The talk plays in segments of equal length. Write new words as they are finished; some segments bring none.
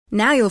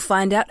Now you'll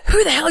find out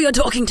who the hell you're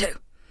talking to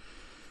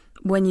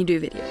when you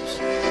do videos.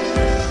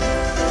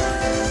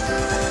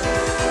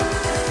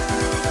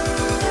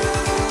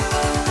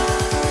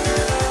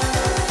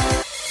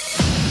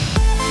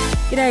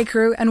 G'day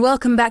crew, and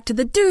welcome back to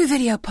the Do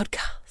Video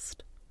podcast,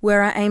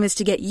 where our aim is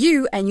to get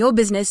you and your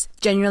business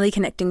genuinely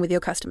connecting with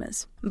your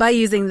customers by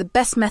using the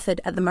best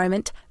method at the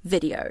moment,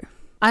 video.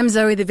 I'm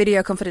Zoe, the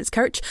video confidence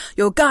coach,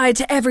 your guide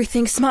to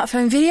everything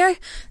smartphone video,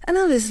 and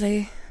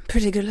obviously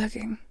pretty good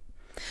looking.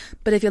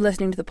 But if you're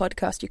listening to the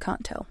podcast, you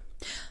can't tell.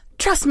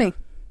 Trust me,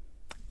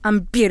 I'm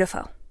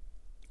beautiful.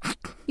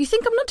 You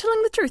think I'm not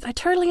telling the truth? I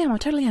totally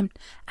am.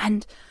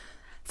 And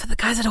for the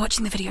guys that are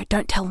watching the video,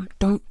 don't tell them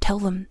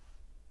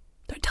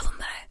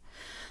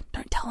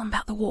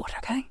about the wart,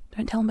 okay?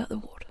 Don't tell them about the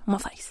wart on my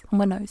face, on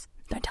my nose.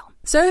 Don't tell them.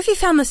 So if you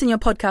found this in your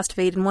podcast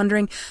feed and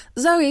wondering,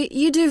 Zoe,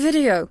 you do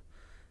video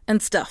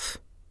and stuff.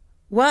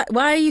 Why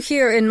are you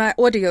here in my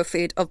audio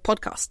feed of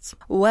podcasts?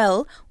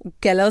 Well,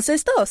 ¿qué los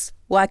estos?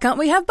 Why can't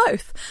we have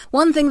both?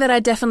 One thing that I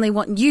definitely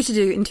want you to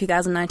do in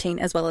 2019,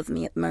 as well as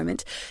me at the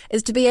moment,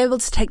 is to be able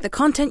to take the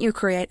content you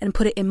create and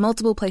put it in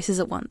multiple places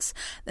at once.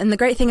 And the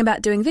great thing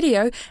about doing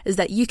video is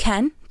that you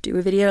can do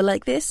a video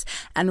like this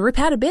and rip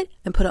out a bit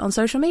and put it on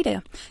social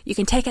media. You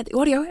can take out the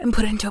audio and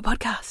put it into a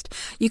podcast.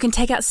 You can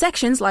take out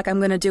sections like I'm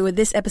going to do with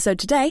this episode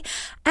today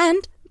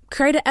and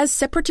create it as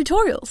separate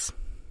tutorials.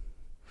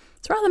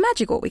 It's rather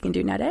magic what we can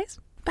do nowadays.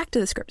 Back to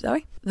the script,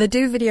 Zoe. The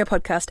Do Video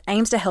podcast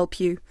aims to help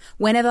you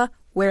whenever,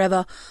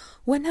 wherever.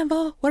 Okay,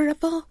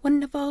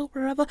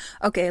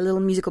 a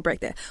little musical break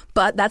there.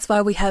 But that's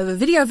why we have a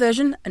video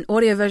version, an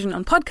audio version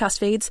on podcast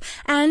feeds,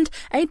 and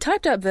a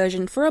typed up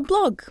version for a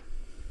blog.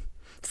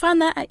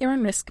 Find that at your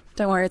own risk.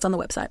 Don't worry, it's on the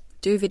website,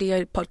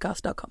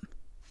 dovideopodcast.com.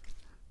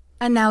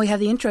 And now we have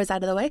the intros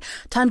out of the way.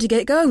 Time to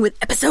get going with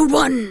episode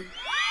 1.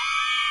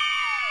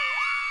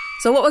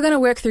 So what we're going to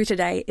work through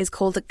today is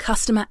called a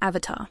customer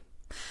avatar.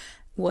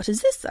 What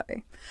is this,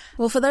 though?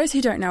 Well, for those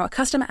who don't know, a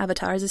customer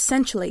avatar is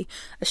essentially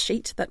a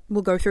sheet that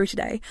we'll go through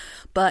today,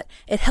 but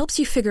it helps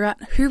you figure out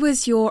who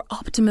is your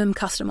optimum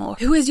customer, or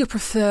who is your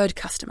preferred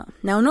customer.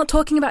 Now, I'm not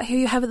talking about who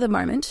you have at the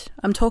moment.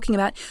 I'm talking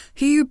about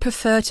who you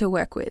prefer to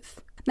work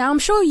with. Now, I'm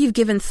sure you've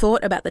given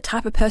thought about the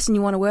type of person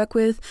you want to work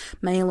with,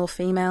 male or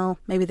female,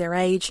 maybe their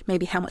age,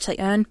 maybe how much they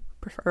earn,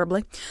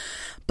 preferably.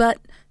 But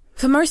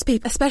for most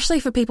people,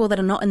 especially for people that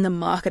are not in the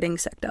marketing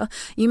sector,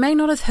 you may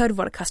not have heard of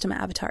what a customer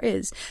avatar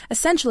is.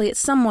 Essentially, it's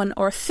someone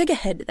or a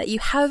figurehead that you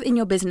have in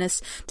your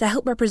business to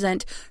help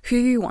represent who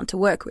you want to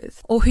work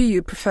with or who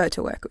you prefer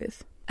to work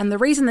with. And the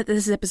reason that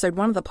this is episode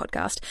 1 of the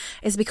podcast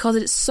is because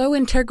it's so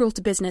integral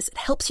to business. It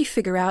helps you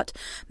figure out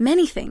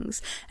many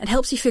things. It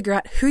helps you figure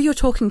out who you're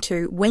talking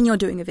to when you're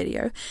doing a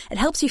video. It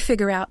helps you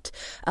figure out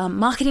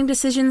marketing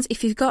decisions.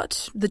 If you've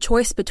got the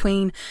choice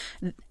between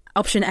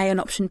option A and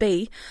option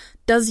B,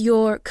 does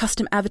your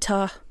custom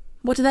avatar,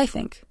 what do they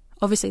think?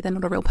 Obviously, they're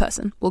not a real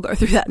person. We'll go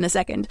through that in a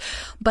second.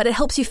 But it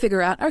helps you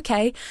figure out,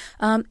 okay,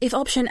 if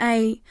option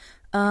A,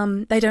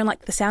 they don't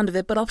like the sound of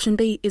it, but option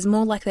B is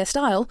more like their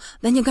style,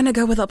 then you're going to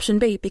go with option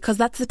B because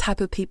that's the type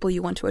of people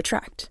you want to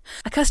attract.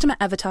 A customer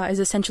avatar is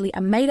essentially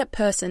a made-up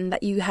person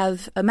that you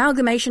have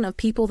amalgamation of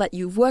people that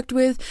you've worked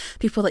with,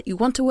 people that you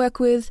want to work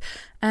with,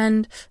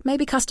 and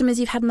maybe customers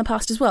you've had in the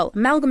past as well,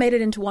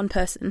 amalgamated into one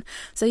person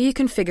so you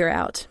can figure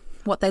out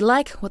what they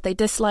like, what they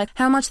dislike,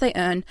 how much they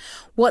earn,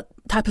 what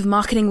type of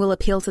marketing will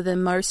appeal to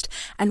them most,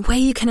 and where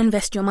you can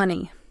invest your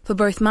money for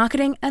both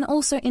marketing and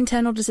also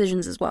internal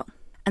decisions as well.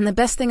 And the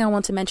best thing I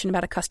want to mention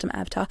about a customer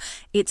avatar,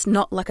 it's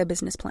not like a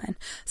business plan.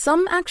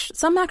 Some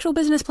actual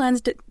business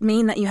plans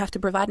mean that you have to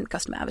provide a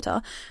customer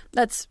avatar.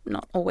 That's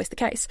not always the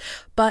case.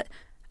 But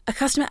a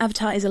customer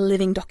avatar is a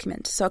living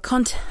document. So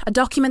a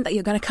document that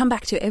you're going to come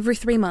back to every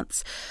 3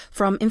 months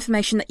from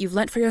information that you've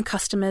learnt from your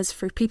customers,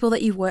 from people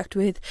that you've worked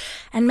with,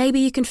 and maybe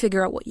you can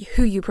figure out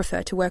who you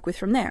prefer to work with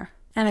from there.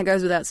 And it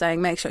goes without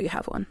saying, make sure you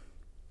have one,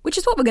 which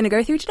is what we're going to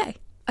go through today.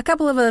 A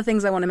couple of other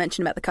things I want to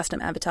mention about the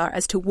custom avatar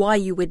as to why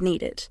you would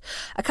need it.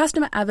 A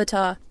customer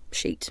avatar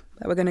sheet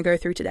that we're going to go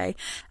through today.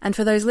 And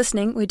for those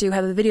listening, we do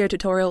have a video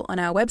tutorial on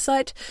our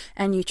website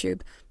and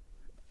YouTube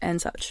and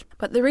such.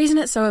 But the reason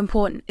it's so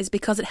important is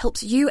because it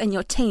helps you and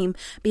your team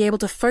be able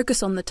to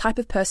focus on the type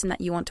of person that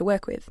you want to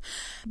work with.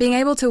 Being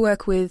able to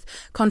work with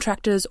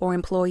contractors or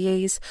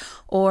employees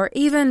or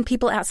even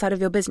people outside of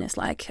your business,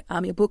 like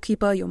your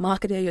bookkeeper, your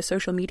marketer, your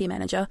social media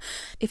manager.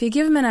 If you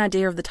give them an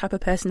idea of the type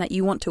of person that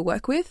you want to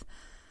work with,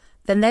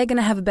 then they're going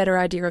to have a better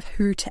idea of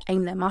who to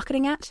aim their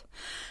marketing at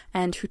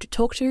and who to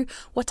talk to,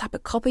 what type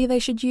of copy they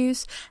should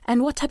use,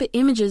 and what type of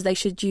images they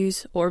should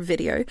use or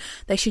video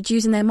they should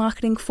use in their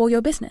marketing for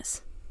your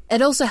business.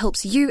 It also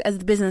helps you as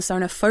the business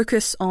owner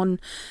focus on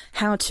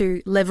how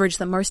to leverage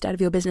the most out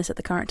of your business at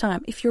the current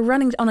time. If you're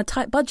running on a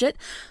tight budget,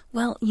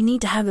 well, you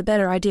need to have a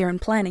better idea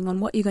and planning on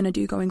what you're going to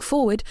do going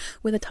forward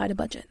with a tighter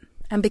budget.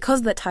 And because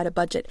of that tighter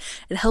budget,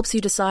 it helps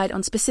you decide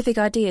on specific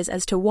ideas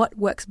as to what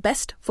works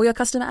best for your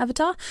customer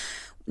avatar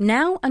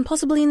now and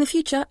possibly in the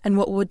future, and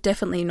what would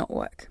definitely not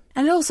work.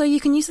 And also you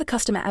can use the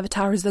customer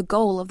avatar as the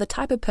goal of the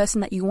type of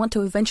person that you want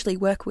to eventually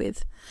work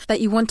with,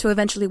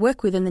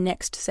 in the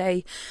next,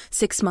 say,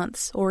 6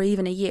 months or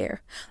even a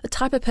year. The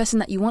type of person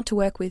that you want to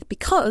work with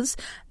because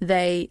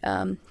they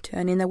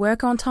turn in their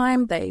work on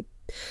time, they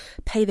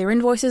pay their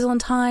invoices on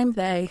time,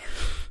 they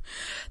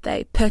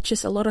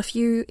purchase a lot of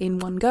you in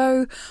one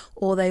go,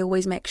 or they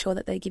always make sure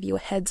that they give you a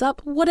heads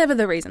up, whatever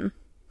the reason.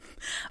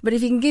 But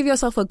if you can give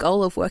yourself a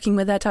goal of working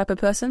with that type of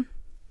person,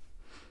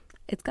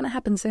 it's going to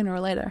happen sooner or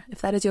later,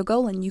 if that is your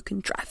goal, and you can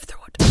drive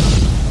through it.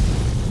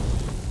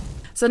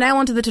 So now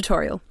on to the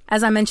tutorial.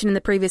 As I mentioned in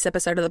the previous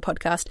episode of the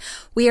podcast,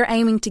 we are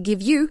aiming to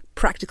give you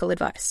practical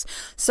advice.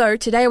 So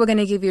today we're going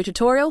to give you a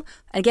tutorial.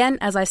 Again,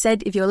 as I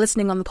said, if you're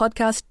listening on the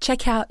podcast,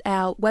 check out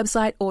our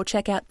website or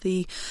check out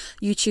the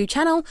YouTube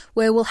channel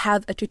where we'll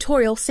have a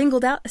tutorial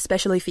singled out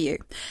especially for you.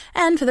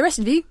 And for the rest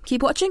of you,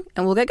 keep watching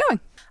and we'll get going.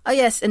 Oh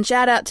yes, and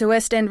shout out to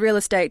West End Real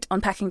Estate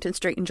on Packington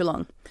Street in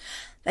Geelong.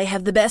 They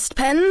have the best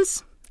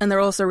pens, and they're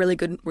also really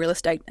good real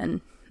estate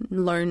and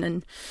loan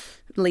and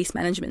lease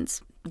management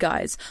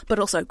guys, but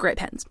also great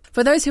pens.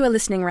 For those who are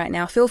listening right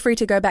now, feel free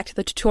to go back to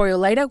the tutorial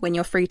later when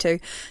you're free to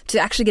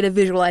actually get a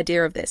visual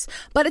idea of this.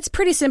 But it's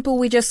pretty simple.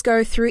 We just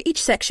go through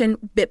each section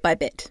bit by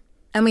bit.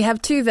 And we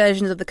have 2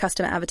 versions of the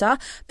customer avatar.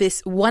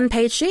 This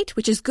one-page sheet,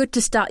 which is good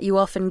to start you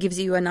off and gives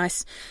you a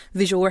nice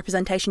visual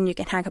representation you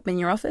can hang up in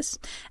your office.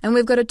 And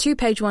we've got a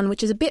 2-page one,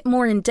 which is a bit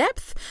more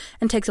in-depth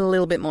and takes a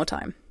little bit more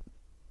time.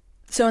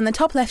 So in the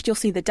top left, you'll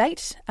see the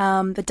date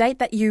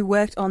that you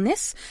worked on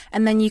this,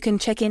 and then you can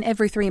check in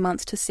every 3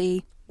 months to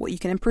see what you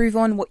can improve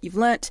on, what you've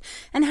learnt,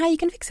 and how you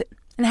can fix it,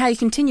 and how you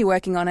continue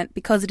working on it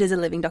because it is a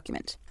living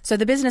document. So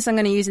the business I'm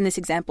going to use in this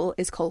example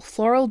is called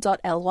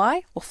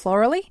Floral.ly, or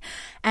Florally,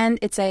 and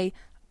it's a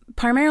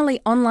primarily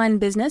online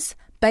business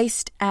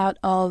based out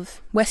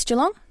of West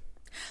Geelong,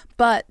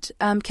 but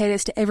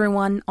caters to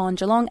everyone on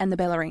Geelong and the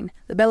Bellarine.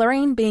 The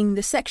Bellarine being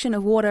the section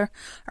of water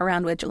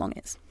around where Geelong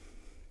is.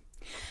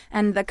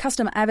 And the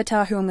customer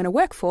avatar who I'm going to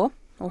work for,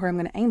 or who I'm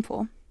going to aim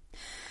for,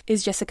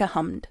 is Jessica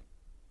Humd.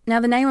 Now,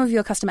 the name of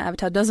your customer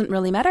avatar doesn't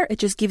really matter. It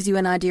just gives you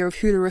an idea of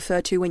who to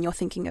refer to when you're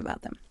thinking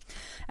about them.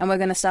 And we're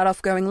going to start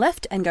off going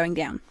left and going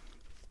down.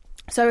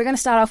 So we're going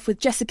to start off with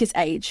Jessica's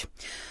age.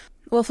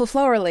 Well, for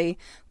Florally,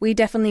 we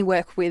definitely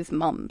work with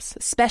mums,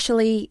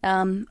 especially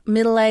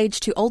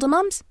middle-aged to older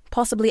mums,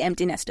 possibly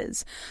empty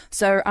nesters.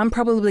 So I'm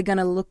probably going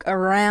to look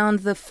around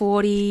the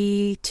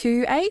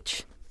 42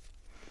 age.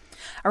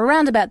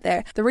 Around about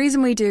there. The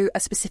reason we do a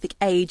specific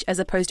age as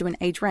opposed to an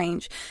age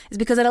range is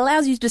because it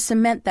allows you to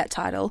cement that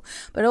title,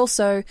 but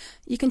also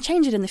you can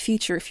change it in the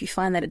future if you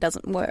find that it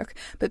doesn't work.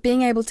 But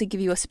being able to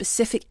give you a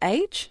specific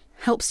age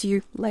helps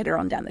you later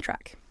on down the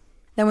track.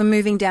 Then we're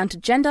moving down to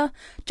gender.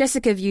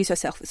 Jessica views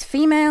herself as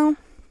female,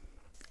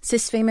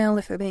 cis female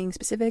if we're being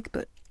specific,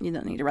 but you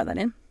don't need to write that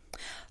in.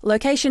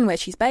 Location where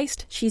she's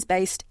based. She's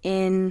based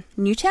in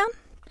Newtown,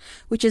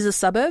 which is a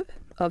suburb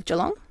of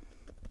Geelong.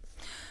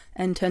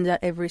 And turns out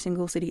every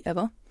single city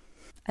ever.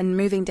 And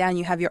moving down,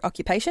 you have your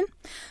occupation.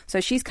 So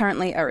she's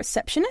currently a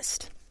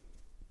receptionist.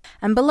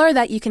 And below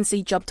that, you can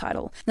see job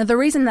title. Now, the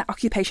reason that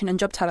occupation and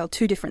job title are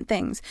 2 different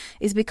things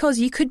is because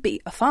you could be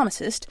a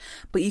pharmacist,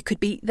 but you could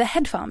be the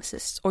head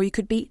pharmacist, or you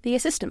could be the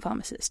assistant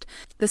pharmacist.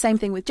 The same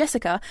thing with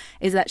Jessica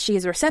is that she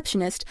is a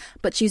receptionist,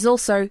 but she's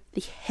also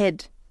the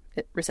head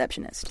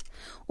receptionist,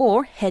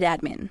 or head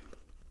admin.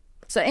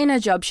 So in her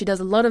job, she does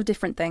a lot of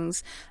different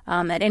things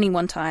at any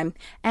one time,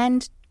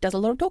 and does a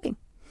lot of talking.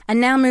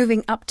 And now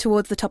moving up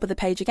towards the top of the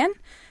page again,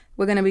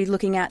 we're going to be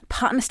looking at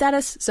partner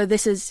status. So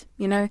this is,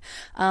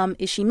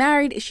 is she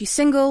married? Is she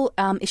single?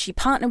 Is she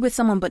partnered with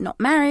someone but not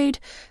married?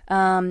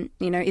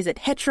 Is it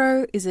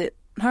hetero? Is it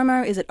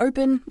homo? Is it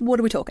open?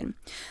 What are we talking?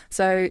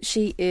 So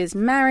she is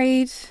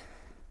married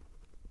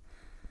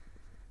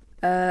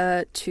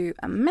to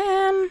a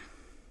man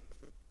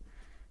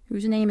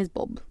whose name is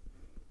Bob.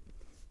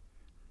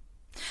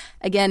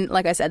 Again,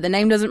 like I said, the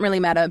name doesn't really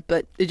matter,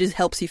 but it just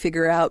helps you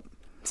figure out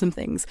some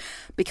things,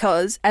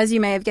 because as you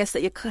may have guessed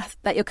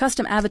that your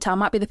custom avatar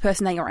might be the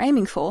person that you're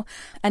aiming for,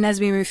 and as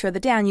we move further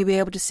down you'll be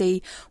able to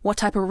see what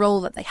type of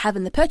role that they have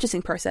in the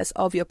purchasing process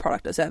of your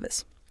product or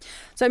service.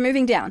 So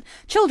moving down,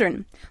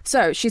 children.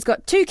 So she's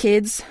got 2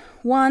 kids,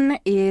 one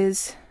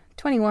is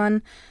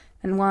 21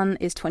 and one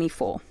is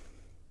 24.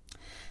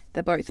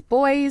 They're both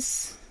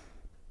boys.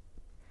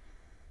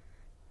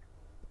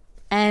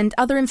 And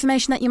other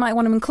information that you might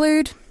want to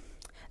include: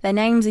 their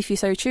names, if you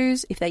so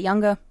choose, if they're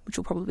younger, which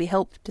will probably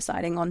help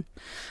deciding on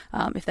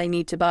if they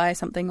need to buy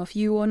something off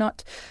you or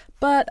not.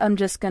 But I'm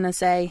just going to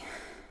say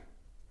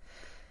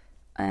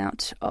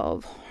out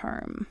of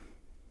home.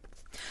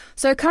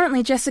 So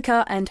currently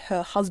Jessica and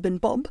her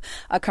husband Bob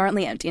are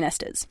currently empty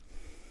nesters.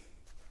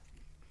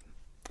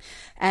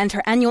 And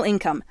her annual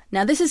income.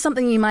 Now this is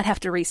something you might have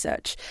to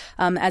research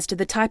as to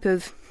the type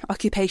of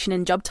occupation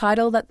and job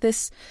title that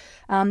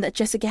that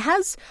Jessica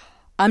has.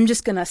 I'm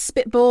just going to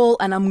spitball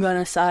and I'm going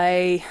to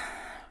say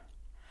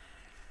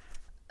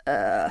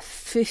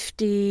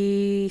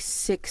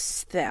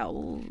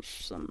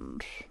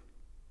 56,000.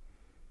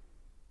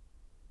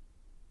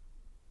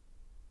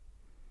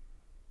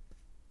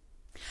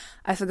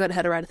 I forgot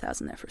how to write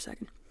 1,000 there for a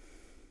second.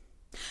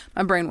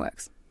 My brain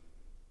works.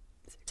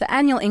 So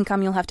annual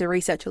income, you'll have to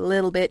research a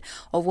little bit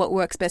of what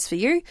works best for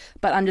you,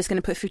 but I'm just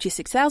going to put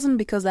 56,000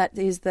 because that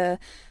is the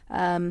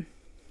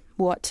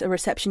what a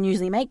reception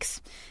usually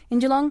makes in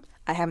Geelong.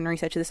 I haven't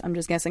researched this, I'm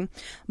just guessing.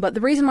 But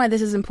the reason why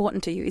this is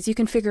important to you is you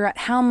can figure out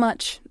how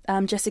much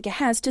Jessica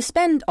has to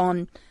spend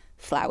on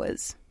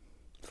flowers,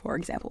 for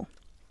example.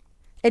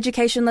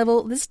 Education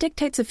level, this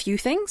dictates a few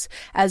things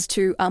as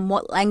to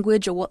what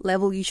language or what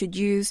level you should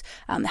use,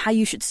 how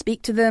you should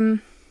speak to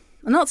them.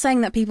 I'm not saying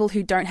that people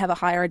who don't have a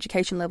higher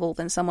education level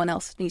than someone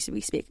else needs to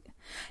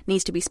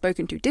be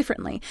spoken to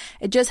differently.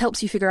 It just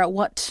helps you figure out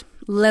what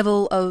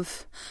level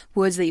of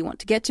words that you want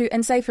to get to.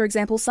 And say, for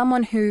example,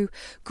 someone who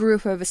grew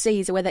up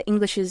overseas or where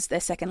English is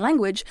their second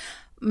language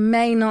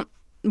may not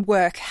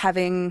work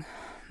having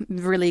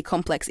really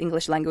complex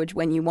English language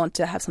when you want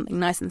to have something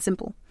nice and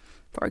simple,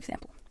 for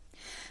example.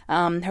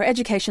 Her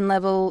education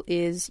level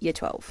is year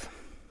 12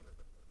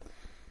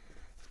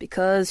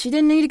 because she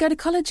didn't need to go to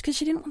college because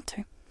she didn't want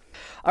to.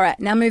 All right,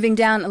 now moving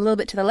down a little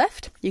bit to the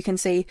left, you can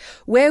see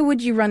where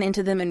would you run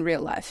into them in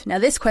real life. Now,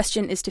 this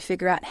question is to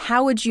figure out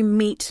how would you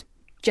meet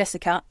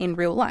Jessica in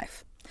real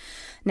life.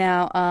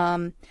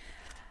 Now,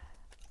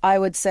 I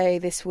would say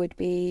this would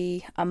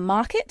be a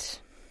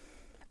market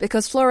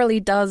because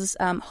Floralie does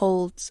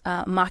hold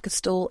a market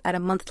stall at a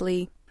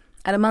monthly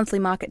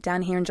market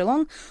down here in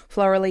Geelong.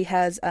 Floralie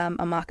has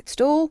a market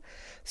stall,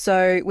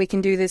 so we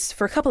can do this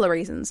for a couple of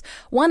reasons.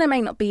 One, it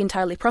may not be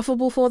entirely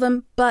profitable for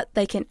them, but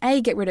they can A,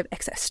 get rid of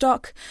excess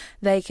stock,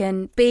 they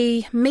can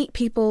B, meet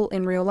people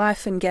in real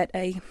life and get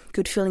a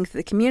good feeling for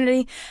the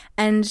community,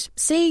 and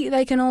C,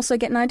 they can also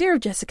get an idea of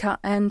Jessica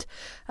and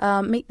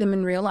meet them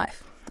in real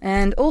life.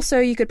 And also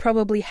you could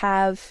probably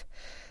have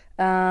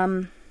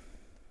her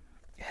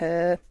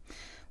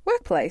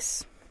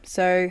workplace.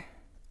 So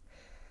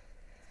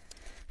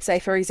say,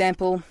 for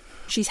example,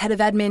 she's head of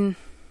admin,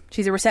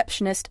 she's a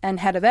receptionist and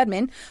head of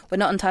admin. We're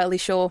not entirely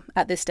sure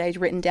at this stage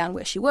written down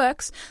where she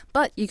works,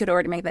 but you could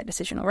already make that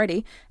decision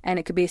already, and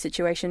it could be a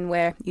situation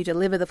where you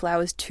deliver the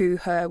flowers to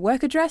her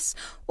work address,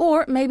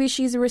 or maybe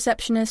she's a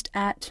receptionist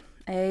at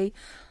a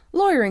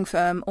lawyering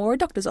firm or a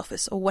doctor's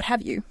office or what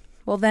have you.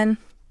 Well, then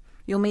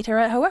you'll meet her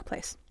at her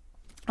workplace.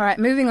 All right,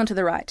 moving on to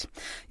the right,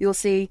 you'll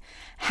see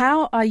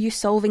how are you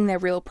solving their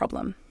real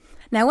problem.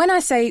 Now, when I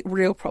say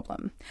real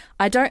problem,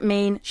 I don't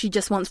mean she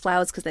just wants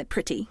flowers because they're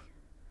pretty.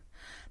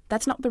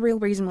 That's not the real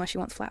reason why she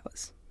wants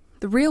flowers.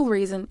 The real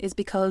reason is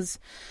because,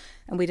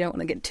 and we don't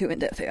want to get too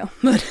in-depth here,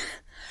 but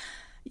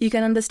you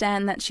can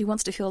understand that she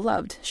wants to feel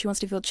loved, she wants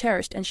to feel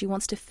cherished, and she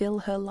wants to fill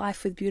her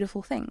life with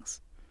beautiful things.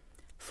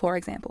 For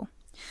example,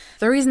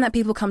 the reason that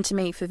people come to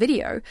me for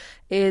video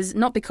is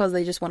not because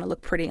they just want to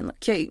look pretty and look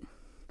cute.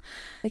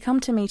 They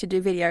come to me to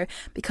do video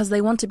because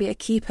they want to be a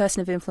key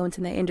person of influence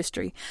in their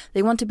industry.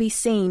 They want to be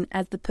seen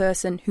as the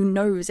person who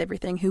knows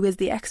everything, who is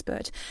the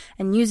expert,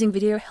 and using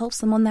video helps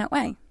them on that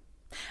way.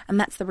 And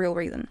that's the real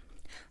reason.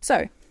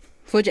 So,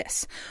 for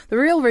Jess, the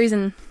real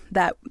reason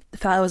that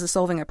flowers are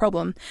solving a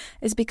problem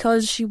is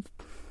because she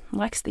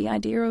likes the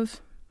idea of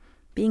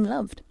being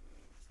loved.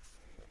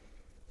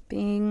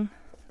 Being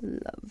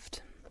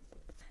loved.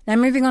 Now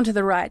moving on to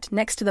the right,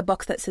 next to the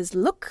box that says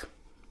look,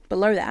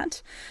 below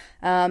that,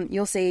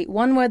 you'll see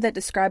one word that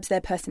describes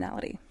their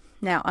personality.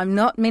 Now, I'm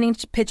not meaning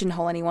to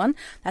pigeonhole anyone.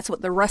 That's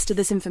what the rest of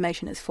this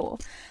information is for.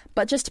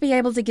 But just to be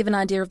able to give an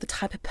idea of the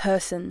type of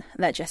person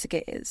that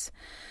Jessica is.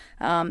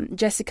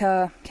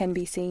 Jessica can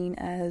be seen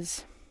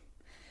as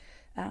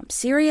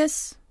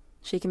serious.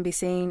 She can be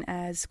seen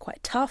as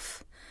quite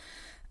tough.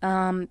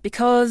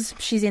 Because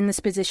she's in this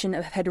position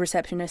of head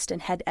receptionist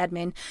and head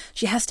admin,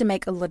 she has to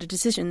make a lot of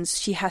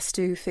decisions. She has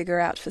to figure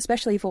out,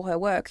 especially for her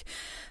work,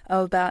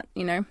 about,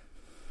 I'm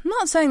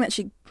not saying that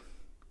she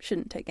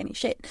shouldn't take any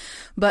shit,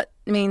 but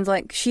it means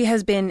like she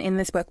has been in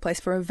this workplace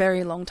for a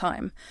very long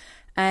time,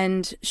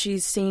 and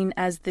she's seen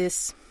as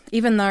this,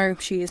 even though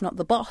she is not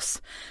the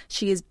boss,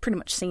 she is pretty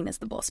much seen as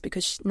the boss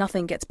because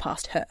nothing gets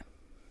past her.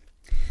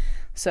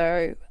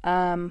 So,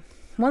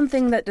 one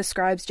thing that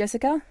describes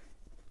Jessica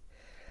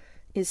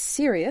is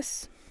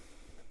serious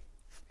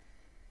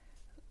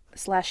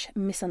 /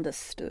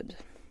 misunderstood.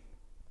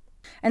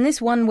 And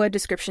this one word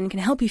description can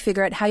help you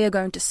figure out how you're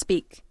going to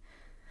speak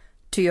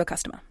to your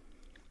customer.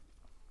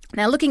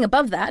 Now, looking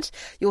above that,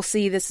 you'll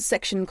see this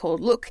section called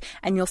Look,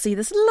 and you'll see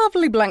this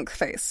lovely blank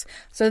face.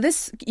 So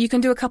this, you can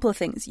do a couple of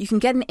things. You can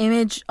get an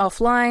image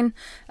offline,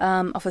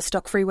 off a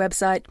stock-free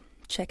website.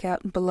 Check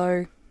out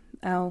below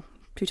our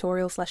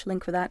tutorial /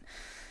 link for that.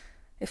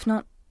 If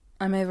not,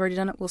 I may have already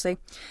done it, we'll see.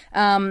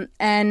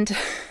 And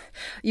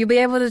you'll be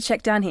able to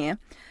check down here.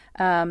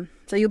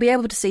 So you'll be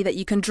able to see that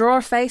you can draw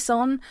a face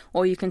on,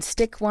 or you can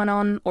stick one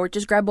on, or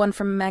just grab one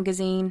from a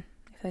magazine,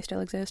 if they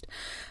still exist,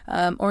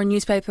 or a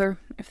newspaper,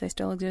 if they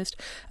still exist.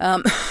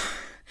 I'm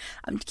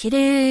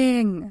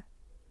kidding.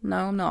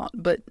 No, I'm not,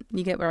 but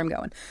you get where I'm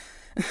going.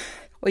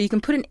 or you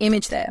can put an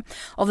image there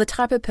of the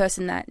type of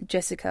person that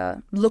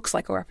Jessica looks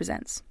like or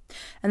represents.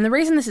 And the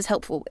reason this is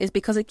helpful is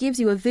because it gives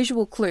you a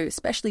visual clue,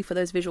 especially for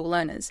those visual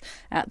learners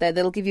out there,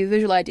 that'll give you a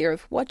visual idea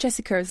of what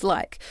Jessica is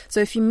like. So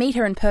if you meet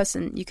her in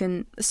person, you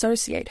can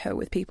associate her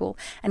with people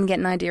and get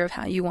an idea of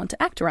how you want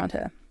to act around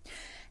her.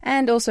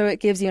 And also it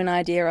gives you an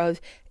idea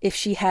of if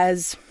she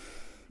has,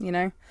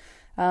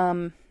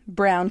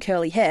 brown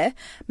curly hair,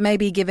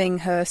 maybe giving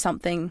her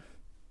something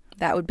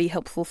that would be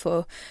helpful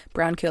for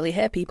brown curly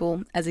hair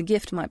people as a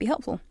gift might be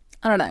helpful.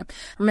 I don't know.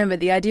 Remember,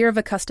 the idea of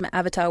a customer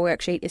avatar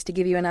worksheet is to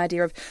give you an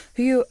idea of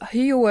who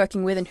you're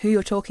working with and who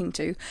you're talking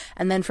to,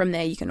 and then from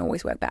there you can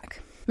always work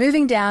back.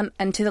 Moving down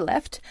and to the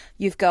left,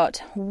 you've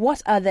got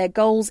what are their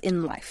goals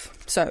in life?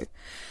 So,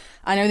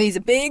 I know these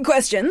are big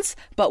questions,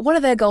 but what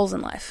are their goals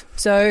in life?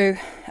 So,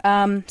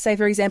 say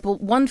for example,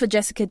 one for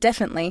Jessica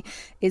definitely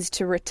is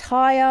to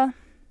retire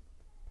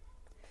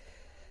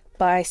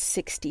by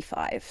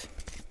 65.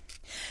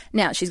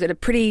 Now, she's got a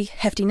pretty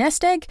hefty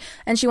nest egg,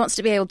 and she wants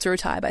to be able to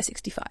retire by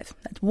 65.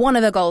 That's one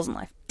of her goals in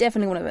life.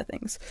 Definitely one of her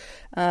things.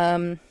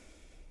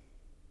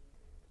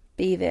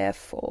 Be there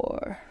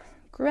for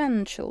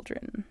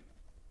grandchildren.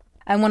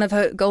 And one of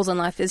her goals in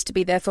life is to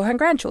be there for her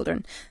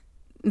grandchildren.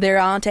 There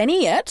aren't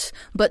any yet,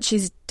 but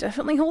she's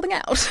definitely holding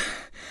out.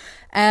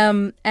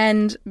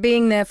 And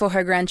being there for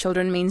her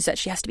grandchildren means that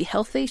she has to be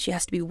healthy, she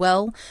has to be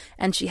well,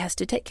 and she has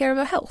to take care of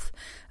her health,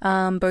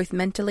 both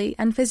mentally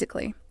and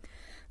physically.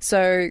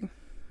 So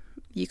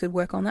you could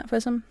work on that for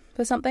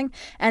something.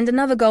 And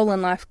another goal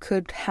in life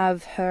could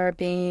have her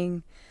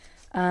being,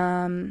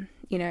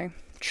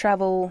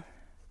 travel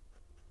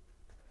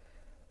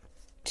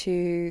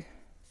to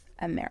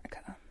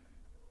America.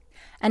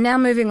 And now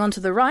moving on to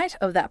the right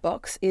of that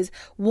box is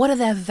what are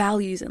their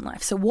values in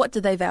life? So what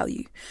do they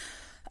value?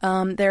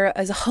 There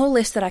is a whole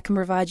list that I can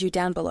provide you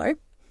down below.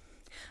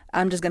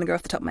 I'm just going to go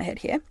off the top of my head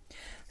here.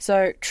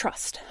 So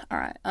trust. All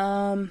right.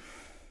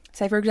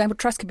 Say, for example,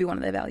 trust could be one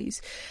of their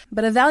values.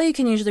 But a value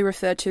can usually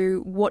refer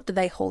to what do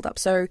they hold up.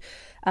 So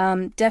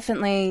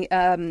definitely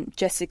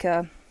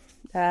Jessica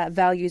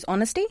values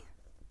honesty.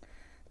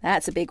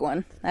 That's a big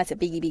one. That's a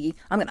biggie.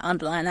 I'm going to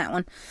underline that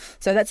one.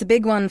 So that's a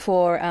big one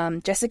for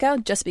Jessica,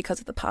 just because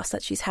of the past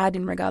that she's had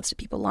in regards to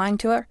people lying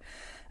to her.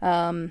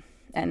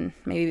 And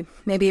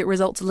maybe it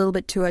results a little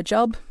bit to her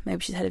job.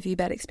 Maybe she's had a few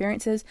bad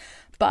experiences.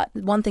 But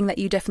one thing that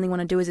you definitely want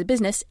to do as a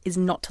business is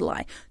not to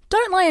lie.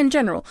 Don't lie in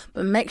general,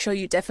 but make sure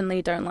you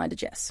definitely don't lie to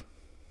Jess.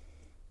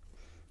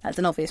 That's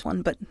an obvious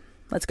one, but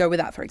let's go with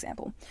that, for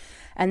example.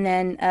 And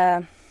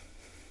then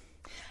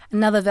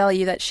another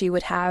value that she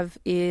would have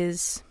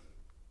is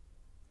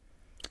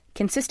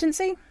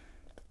consistency.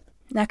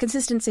 Now,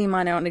 consistency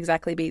might not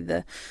exactly be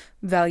the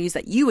values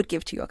that you would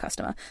give to your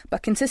customer,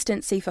 but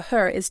consistency for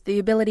her is the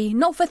ability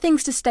not for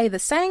things to stay the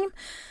same,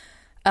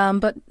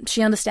 but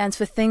she understands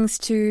for things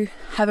to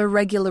have a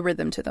regular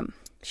rhythm to them.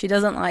 She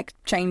doesn't like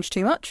change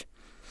too much.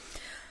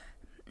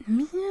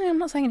 I'm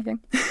not saying anything.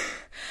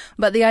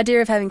 But the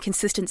idea of having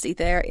consistency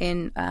there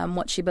in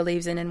what she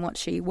believes in and what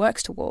she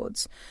works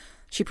towards,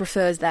 she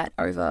prefers that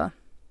over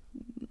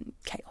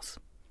chaos,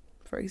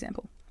 for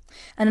example.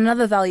 And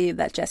another value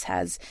that Jess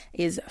has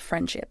is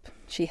friendship.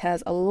 She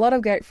has a lot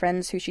of great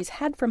friends who she's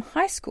had from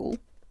high school,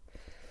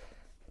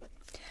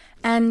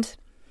 and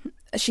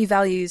she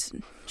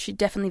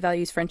definitely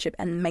values friendship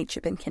and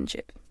mateship and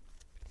kinship.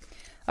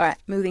 All right,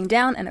 moving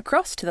down and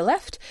across to the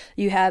left,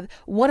 you have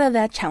what are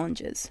their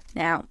challenges?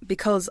 Now,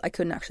 because I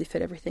couldn't actually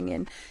fit everything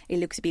in, it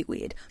looks a bit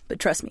weird, but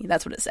trust me,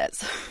 that's what it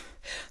says.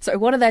 So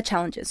what are their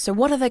challenges? So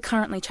what are they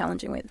currently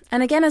challenging with?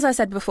 And again, as I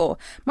said before,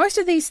 most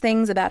of these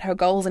things about her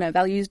goals and her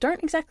values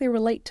don't exactly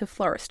relate to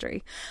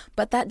floristry,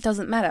 but that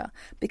doesn't matter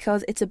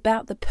because it's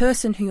about the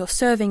person who you're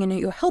serving and who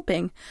you're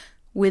helping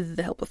with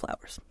the help of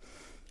flowers.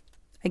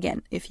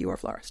 Again, if you are a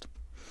florist.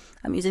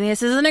 I'm using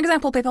this as an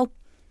example, people.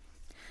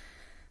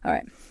 All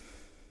right.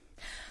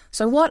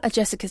 So what are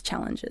Jessica's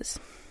challenges?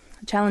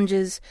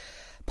 Challenges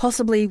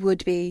possibly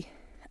would be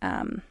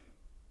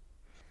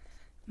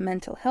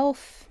mental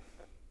health,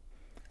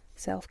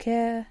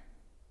 self-care.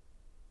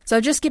 So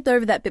I just skipped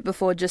over that bit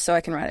before just so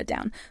I can write it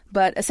down.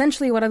 But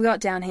essentially what I've got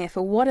down here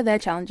for what are their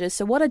challenges.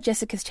 So what are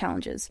Jessica's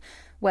challenges?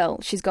 Well,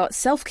 she's got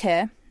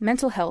self-care,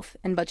 mental health,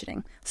 and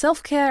budgeting.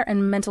 Self-care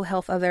and mental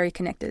health are very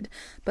connected.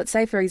 But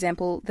say, for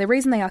example, the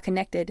reason they are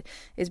connected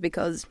is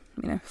because,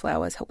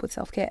 flowers help with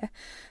self-care.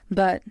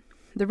 But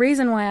the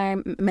reason why I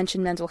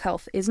mentioned mental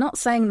health is not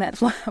saying that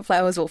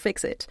flowers will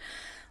fix it,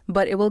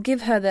 but it will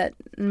give her that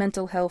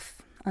mental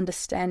health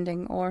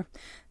understanding, or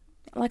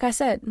like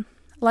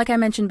I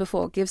mentioned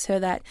before, gives her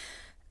that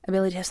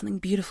ability to have something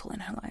beautiful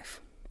in her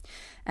life.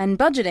 And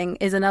budgeting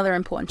is another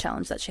important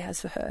challenge that she has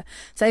for her.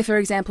 Say, for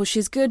example,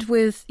 she's good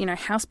with,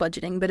 house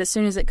budgeting, but as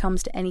soon as it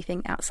comes to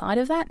anything outside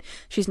of that,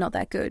 she's not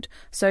that good.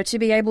 So to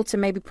be able to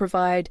maybe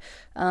provide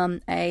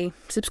a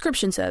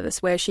subscription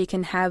service where she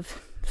can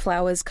have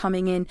flowers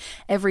coming in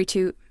every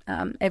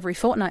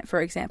fortnight,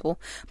 for example,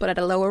 but at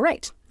a lower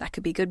rate, that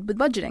could be good with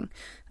budgeting.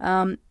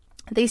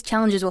 These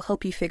challenges will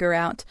help you figure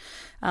out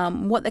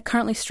what they're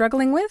currently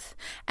struggling with,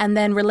 and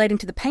then relating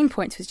to the pain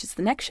points, which is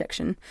the next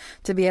section,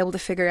 to be able to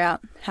figure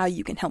out how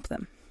you can help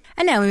them.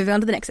 And now moving on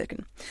to the next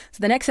section. So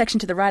the next section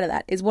to the right of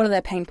that is what are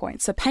their pain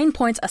points. So pain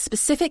points are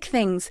specific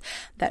things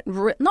that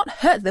not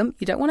hurt them.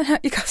 You don't want to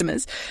hurt your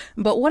customers,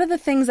 but what are the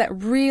things that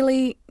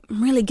really,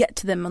 really get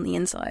to them on the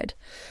inside?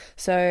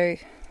 So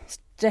it's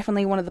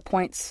definitely one of the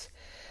points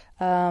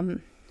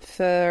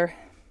so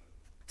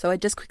I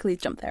just quickly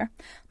jumped there,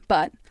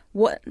 but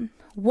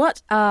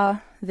what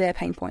are their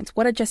pain points?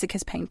 What are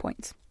Jessica's pain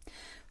points?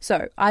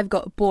 So I've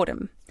got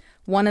boredom.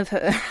 One of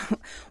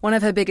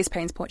her biggest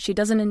pain points. She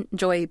doesn't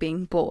enjoy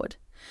being bored.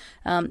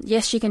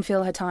 Yes, she can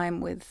fill her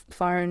time with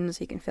phones.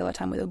 She can fill her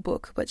time with a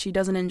book, but she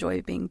doesn't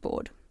enjoy being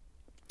bored.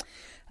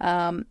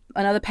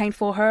 Another pain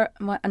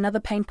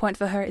point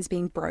for her is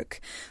being broke.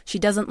 She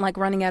doesn't like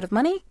running out of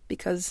money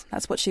because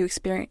that's what she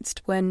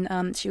experienced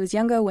when she was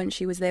younger, when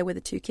she was there with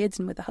the 2 kids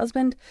and with the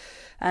husband,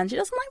 and she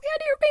doesn't like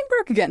the idea of being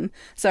broke again.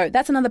 So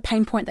that's another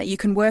pain point that you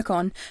can work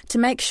on to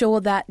make sure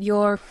that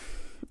your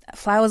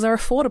flowers are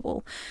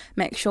affordable.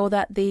 Make sure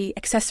that the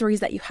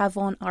accessories that you have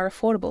on are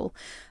affordable.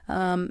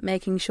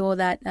 Making sure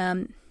that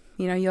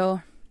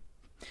your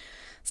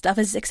stuff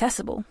is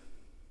accessible.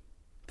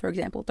 For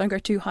example, don't go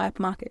too high up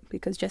market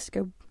because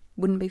Jessica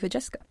wouldn't be for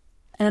Jessica.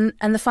 And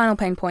the final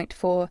pain point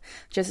for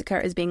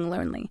Jessica is being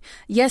lonely.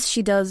 Yes,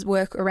 she does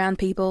work around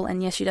people,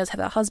 and yes, she does have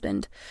a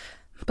husband,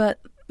 but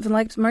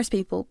like most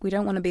people, we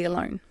don't want to be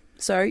alone.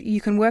 So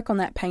you can work on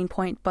that pain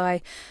point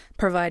by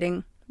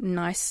providing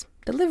nice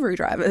delivery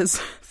drivers,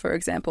 for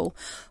example,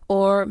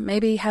 or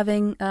maybe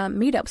having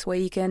meetups where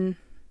you can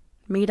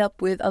meet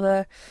up with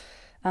other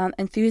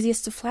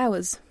enthusiasts of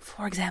flowers,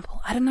 for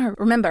example. I don't know.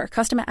 Remember,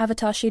 customer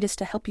avatar sheet is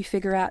to help you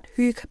figure out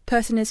who your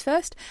person is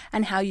first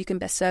and how you can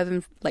best serve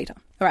them later.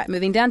 All right,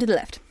 moving down to the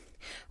left,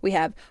 we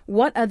have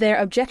what are their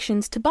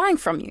objections to buying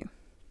from you?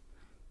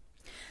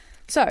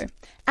 So,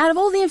 out of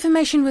all the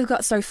information we've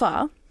got so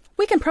far,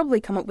 we can probably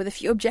come up with a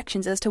few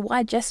objections as to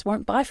why Jess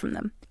won't buy from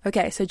them.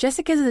 Okay, so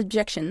Jessica's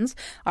objections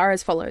are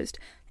as follows.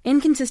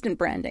 Inconsistent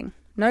branding,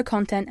 no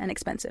content, and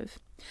expensive.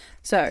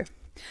 So,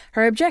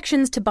 her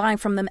objections to buying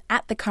from them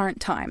at the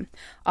current time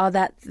are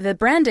that the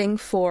branding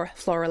for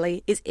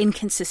Florally is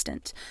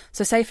inconsistent.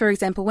 So say, for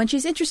example, when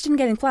she's interested in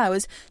getting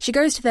flowers, she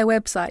goes to their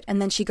website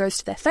and then she goes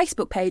to their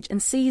Facebook page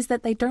and sees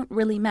that they don't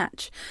really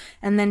match.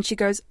 And then she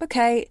goes,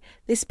 okay,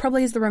 this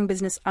probably is the wrong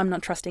business. I'm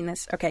not trusting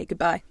this. Okay,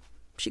 goodbye.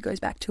 She goes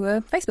back to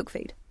her Facebook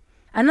feed.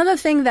 Another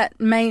thing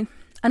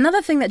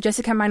that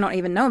Jessica might not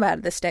even know about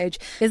at this stage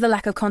is the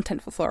lack of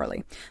content for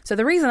Florally. So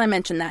the reason I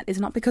mention that is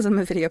not because I'm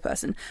a video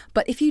person,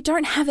 but if you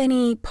don't have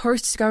any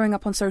posts going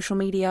up on social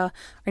media, or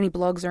any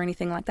blogs or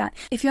anything like that,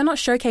 if you're not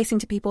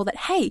showcasing to people that,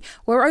 hey,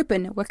 we're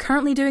open, we're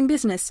currently doing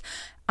business,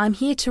 I'm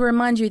here to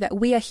remind you that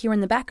we are here in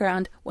the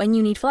background when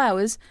you need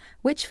flowers,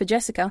 which for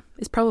Jessica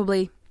is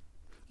probably,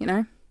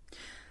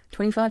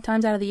 25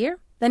 times out of the year,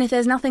 then if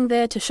there's nothing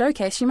there to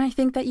showcase, you may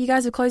think that you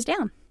guys have closed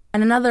down.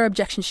 And another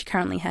objection she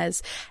currently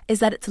has is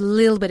that it's a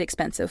little bit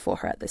expensive for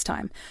her at this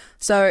time.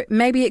 So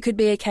maybe it could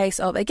be a case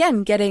of,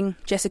 again, getting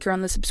Jessica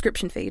on the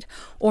subscription feed,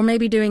 or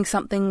maybe doing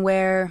something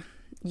where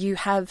you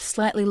have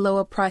slightly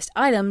lower priced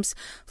items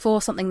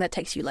for something that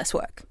takes you less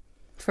work,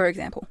 for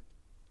example.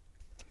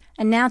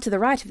 And now to the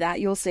right of that,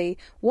 you'll see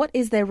what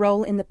is their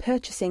role in the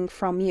purchasing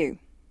from you.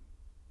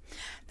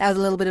 That was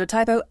a little bit of a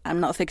typo. I'm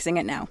not fixing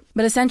it now.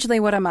 But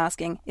essentially what I'm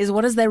asking is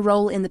what is their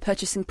role in the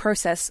purchasing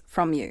process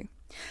from you?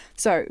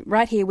 So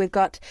right here we've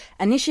got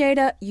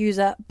initiator,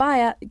 user,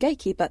 buyer,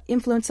 gatekeeper,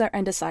 influencer,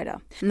 and decider.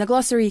 And the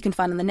glossary you can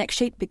find on the next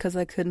sheet because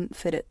I couldn't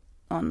fit it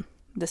on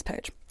this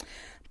page.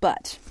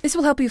 But this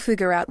will help you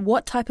figure out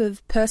what type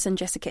of person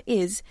Jessica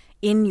is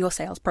in your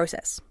sales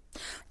process.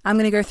 I'm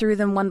going to go through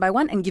them one by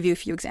one and give you a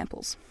few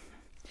examples.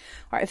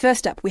 All right,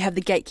 first up, we have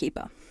the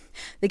gatekeeper.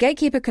 The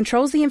gatekeeper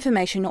controls the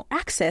information or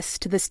access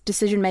to the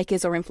decision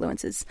makers or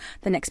influencers,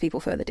 the next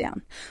people further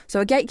down. So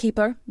a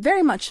gatekeeper,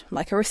 very much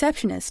like a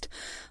receptionist,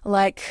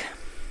 like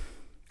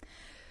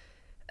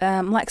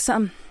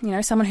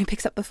someone who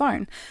picks up the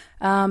phone.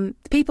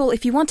 People,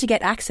 if you want to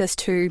get access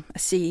to a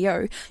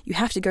CEO, you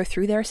have to go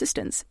through their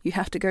assistants. You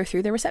have to go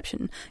through their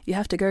reception. You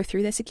have to go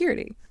through their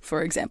security,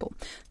 for example.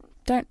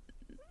 Don't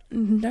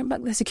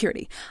bug their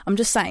security. I'm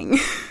just saying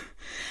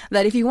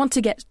that if you want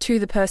to get to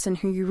the person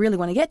who you really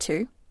want to get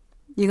to,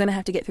 you're going to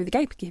have to get through the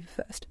gatekeeper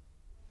first.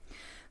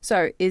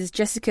 So is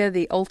Jessica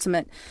the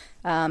ultimate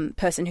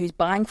person who's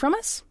buying from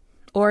us?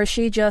 Or is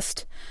she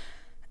just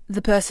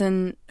the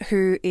person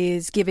who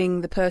is giving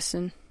the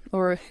person,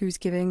 or who's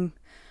giving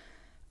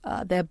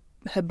her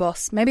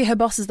boss? Maybe her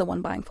boss is the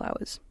one buying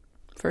flowers,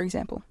 for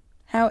example.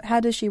 How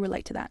does she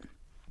relate to that?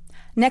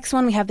 Next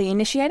one, we have the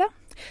initiator.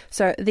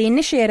 So the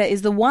initiator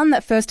is the one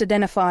that first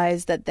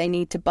identifies that they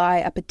need to buy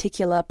a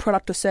particular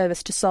product or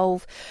service to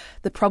solve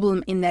the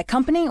problem in their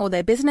company or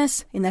their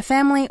business, in their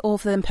family, or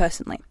for them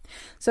personally.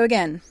 So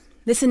again,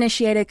 this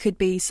initiator could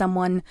be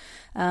someone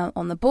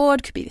on the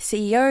board, could be the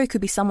CEO, could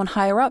be someone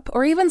higher up,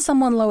 or even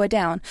someone lower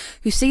down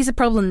who sees a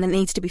problem that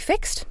needs to be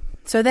fixed.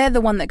 So they're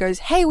the one that goes,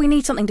 hey, we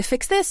need something to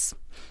fix this.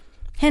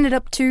 hand it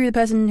up to the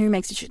person who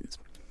makes decisions.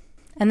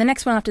 And the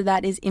next one after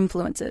that is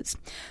influencers.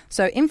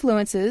 So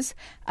influencers,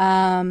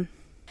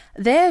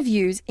 their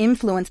views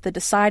influence the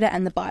decider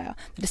and the buyer.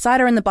 The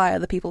decider and the buyer are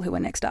the people who are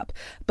next up.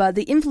 But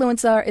the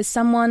influencer is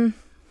someone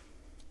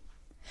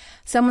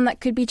that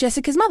could be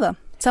Jessica's mother,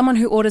 someone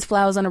who orders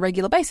flowers on a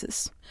regular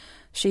basis.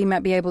 She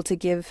might be able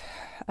to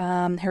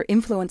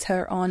influence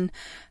her on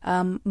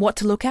what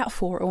to look out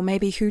for, or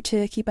maybe who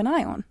to keep an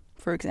eye on,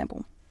 for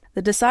example.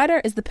 The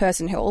decider is the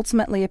person who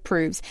ultimately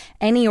approves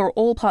any or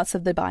all parts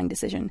of the buying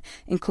decision,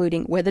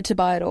 including whether to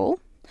buy at all,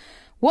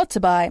 what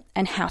to buy,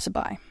 and how to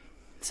buy.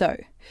 So,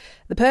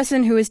 the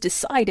person who is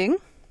deciding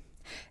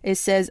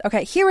says,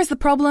 okay, here is the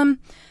problem.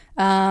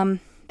 The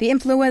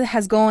influencer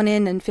has gone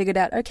in and figured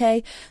out,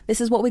 okay,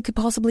 this is what we could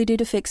possibly do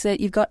to fix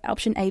it. You've got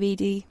option A, B,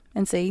 D,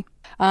 and C.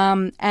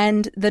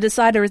 And the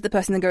decider is the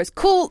person that goes,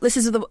 cool, this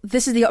is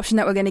the option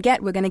that we're going to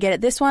get. We're going to get it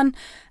this one.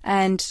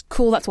 And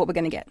cool, that's what we're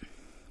going to get.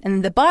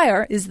 And the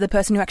buyer is the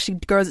person who actually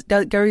goes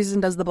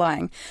and does the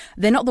buying.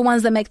 They're not the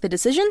ones that make the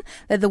decision.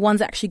 They're the ones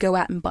that actually go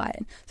out and buy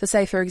it. So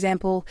say, for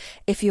example,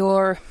 if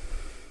you're,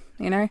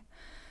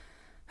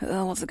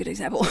 what's a good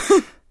example?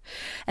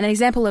 And an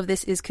example of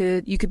this is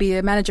you could be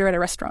a manager at a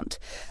restaurant.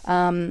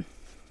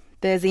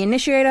 There's the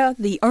initiator,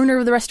 the owner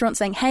of the restaurant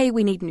saying, hey,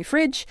 we need a new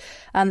fridge.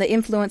 The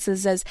influencer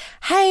says,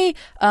 hey,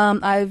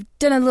 I've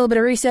done a little bit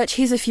of research.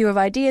 Here's a few of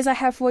ideas I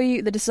have for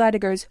you. The decider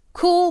goes,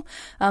 cool.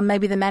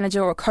 Maybe the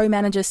manager or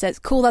co-manager says,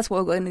 cool, that's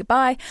what we're going to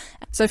buy.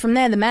 So from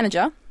there, the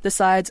manager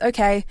decides,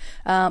 okay,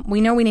 we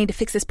know we need to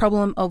fix this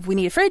problem of we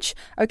need a fridge.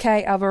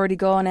 Okay, I've already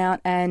gone out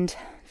and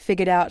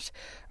figured out,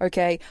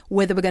 okay,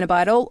 whether we're going to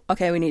buy it all.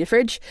 Okay, we need a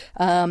fridge.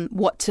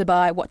 What to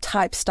buy, what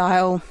type,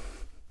 style,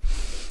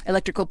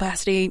 electrical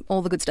capacity,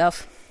 all the good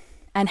stuff,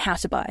 and how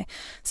to buy.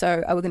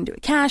 So are we going to do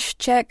it cash,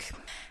 check?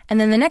 And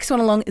then the next one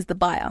along is the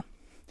buyer.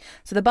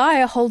 So the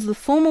buyer holds the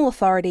formal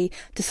authority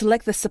to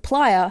select the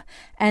supplier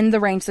and the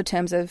range of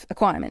terms of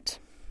acquirement.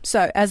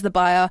 So as the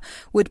buyer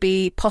would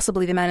be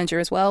possibly the manager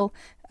as well,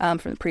 from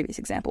the previous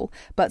example,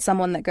 but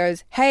someone that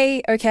goes,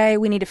 hey, okay,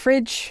 we need a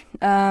fridge.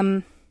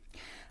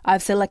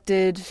 I've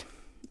selected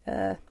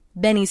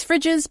Benny's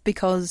fridges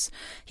because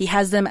he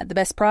has them at the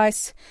best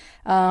price.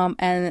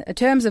 And in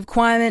terms of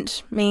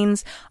requirement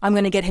means I'm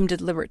going to get him to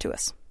deliver it to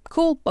us.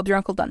 Cool, Bob's your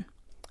uncle, done.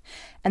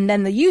 And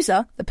then the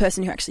user, the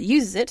person who actually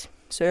uses it,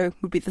 so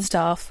would be the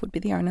staff, would be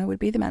the owner, would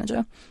be the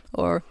manager,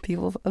 or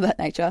people of that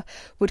nature,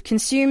 would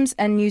consumes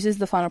and uses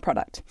the final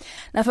product.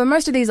 Now, for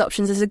most of these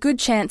options, there's a good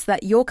chance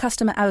that your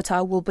customer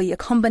avatar will be a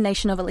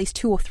combination of at least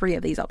 2 or 3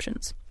 of these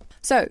options.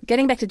 So,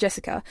 getting back to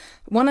Jessica,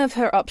 one of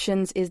her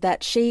options is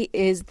that she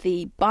is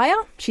the buyer.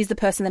 She's the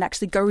person that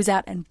actually goes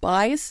out and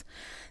buys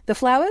the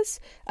flowers.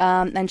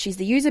 And she's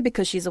the user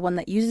because she's the one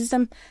that uses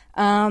them.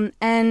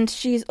 And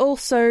she's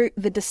also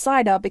the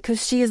decider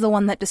because she is the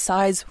one that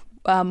decides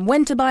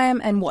when to buy them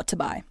and what to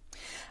buy.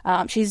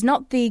 She's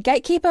not the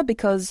gatekeeper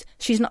because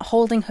she's not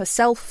holding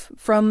herself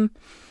from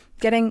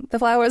getting the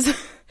flowers.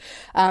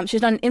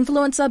 She's not an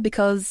influencer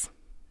because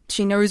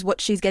she knows what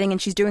she's getting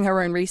and she's doing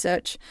her own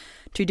research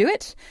to do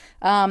it.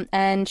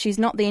 And she's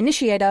not the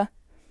initiator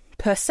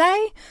per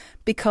se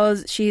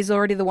because she's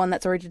already the one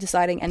that's already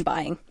deciding and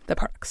buying the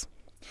products.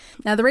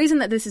 Now, the reason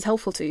that this is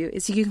helpful to you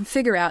is you can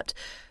figure out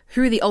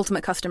who the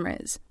ultimate customer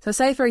is. So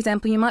say, for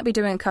example, you might be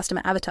doing a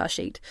customer avatar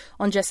sheet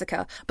on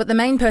Jessica, but the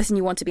main person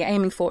you want to be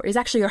aiming for is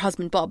actually your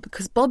husband, Bob,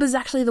 because Bob is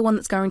actually the one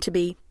that's going to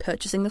be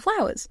purchasing the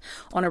flowers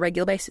on a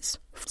regular basis.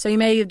 So you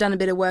may have done a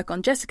bit of work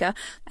on Jessica,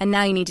 and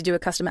now you need to do a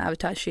customer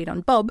avatar sheet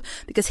on Bob,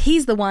 because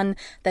he's the one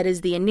that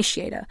is the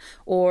initiator.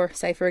 Or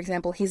say, for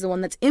example, he's the one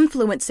that's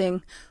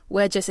influencing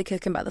where Jessica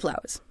can buy the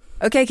flowers.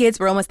 Okay, kids,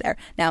 we're almost there.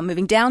 Now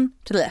moving down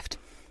to the left.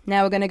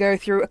 Now we're going to go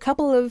through a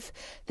couple of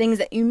things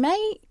that you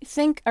may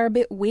think are a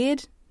bit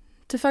weird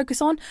to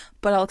focus on,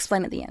 but I'll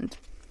explain at the end.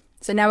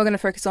 So now we're going to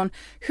focus on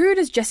who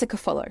does Jessica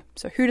follow?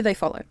 So who do they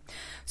follow?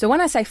 So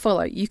when I say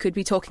follow, you could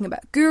be talking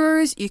about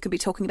gurus, you could be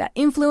talking about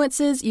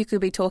influencers, you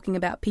could be talking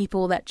about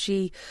people that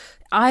she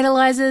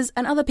idolizes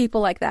and other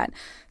people like that.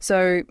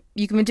 So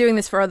you can be doing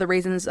this for other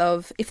reasons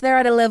of if they're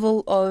at a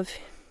level of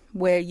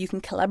where you can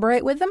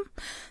collaborate with them,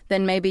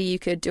 then maybe you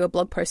could do a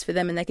blog post for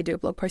them and they could do a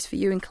blog post for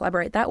you and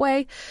collaborate that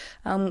way.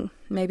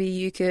 Maybe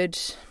you could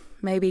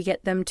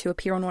get them to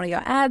appear on one of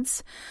your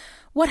ads,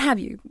 what have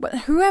you.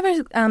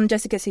 Whoever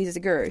Jessica sees as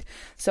a guru.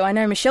 So I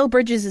know Michelle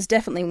Bridges is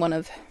definitely one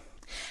of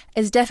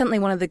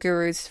the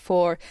gurus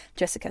for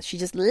Jessica. She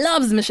just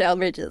loves Michelle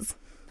Bridges.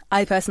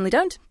 I personally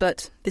don't,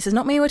 but this is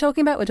not me we're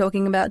talking about. We're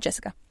talking about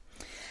Jessica.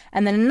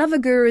 And then another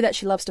guru that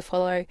she loves to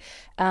follow,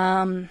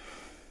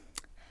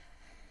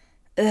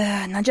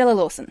 Nigella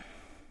Lawson.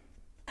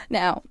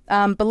 Now,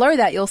 below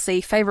that, you'll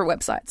see favorite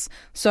websites.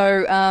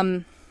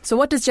 So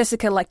what does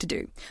Jessica like to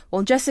do?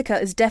 Well,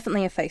 Jessica is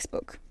definitely a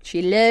Facebook.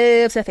 She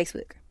loves her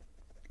Facebook.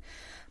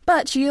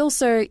 But she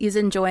also is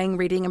enjoying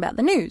reading about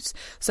the news.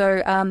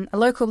 So a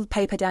local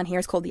paper down here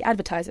is called The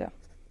Advertiser.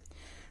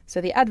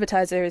 So The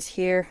Advertiser is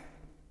here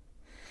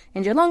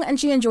in Geelong, and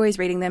she enjoys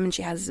reading them, and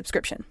she has a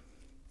subscription.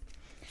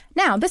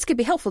 Now, this could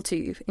be helpful to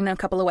you in a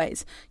couple of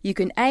ways. You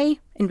can A,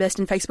 invest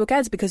in Facebook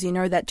ads because you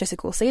know that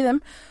Jessica will see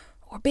them,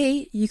 or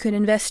B, you can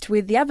invest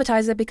with the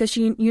advertiser because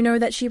you know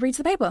that she reads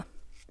the paper.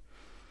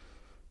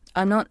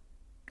 I'm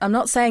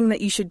not saying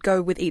that you should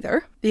go with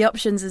either. The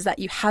options is that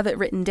you have it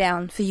written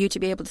down for you to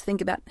be able to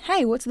think about,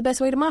 hey, what's the best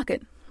way to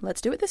market? Let's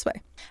do it this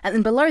way. And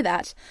then below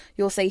that,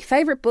 you'll see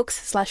favorite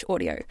books /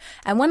 audio.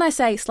 And when I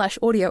say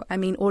 / audio, I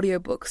mean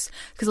audiobooks.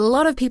 Because a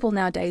lot of people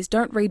nowadays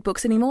don't read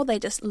books anymore. They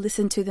just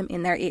listen to them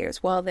in their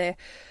ears while they're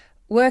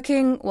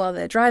working, while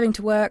they're driving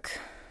to work,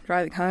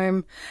 driving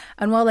home,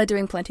 and while they're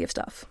doing plenty of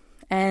stuff.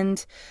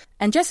 And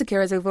Jessica,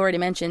 as we've already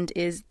mentioned,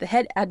 is the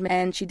head admin,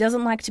 and she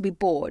doesn't like to be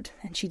bored,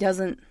 and she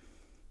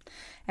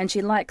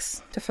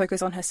likes to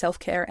focus on her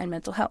self-care and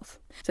mental health.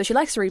 So she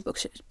likes to read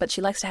books, but she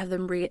likes to have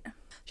them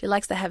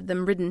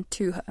written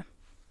to her.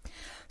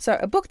 So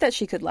a book that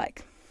she could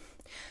like.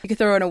 You could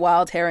throw in a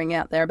wild herring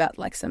out there about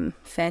like some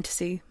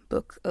fantasy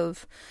book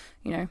of,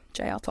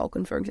 J.R.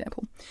 Tolkien, for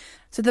example.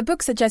 So the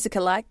books that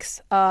Jessica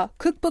likes are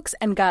cookbooks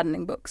and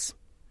gardening books.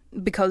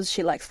 Because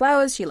she likes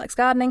flowers, she likes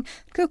gardening.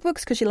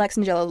 Cookbooks because she likes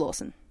Nigella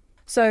Lawson.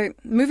 So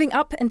moving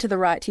up and to the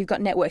right, you've got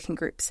networking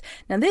groups.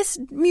 Now this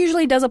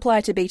usually does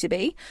apply to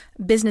B2B,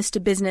 business to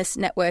business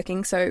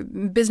networking. So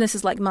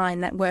businesses like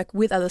mine that work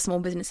with other small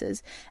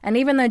businesses. And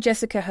even though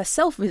Jessica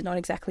herself is not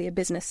exactly a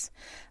business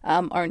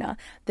owner,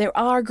 there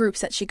are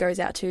groups that she goes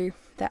out to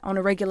that on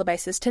a regular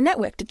basis to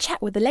network, to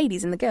chat with the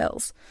ladies and the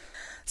girls.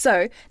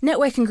 So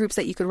networking groups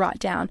that you could write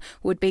down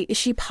would be, is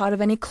she part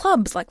of any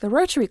clubs like the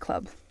Rotary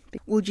Club?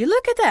 Would you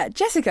look at that?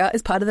 Jessica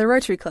is part of the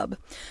Rotary Club,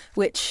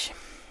 which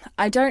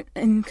I can't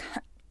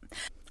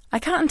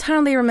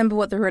entirely remember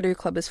what the Rotary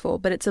Club is for,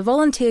 but it's a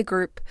volunteer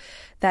group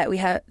that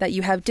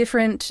you have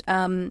different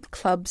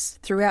clubs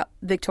throughout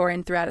Victoria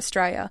and throughout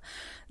Australia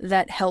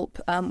that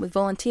help with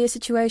volunteer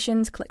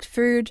situations, collect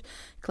food,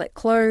 collect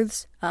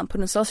clothes,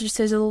 put on sausage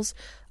sizzles,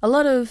 a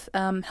lot of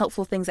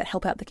helpful things that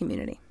help out the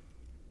community.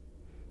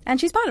 And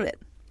she's part of it.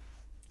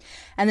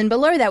 And then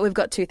below that, we've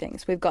got two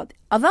things. We've got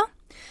other,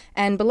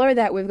 and below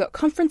that, we've got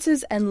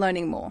conferences and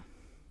learning more.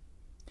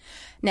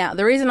 Now,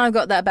 the reason I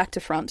got that back to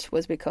front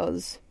was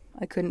because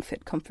I couldn't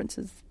fit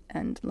conferences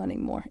and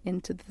learning more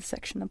into the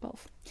section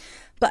above.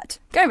 But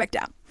going back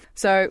down.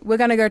 So we're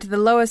going to go to the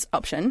lowest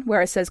option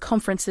where it says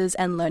conferences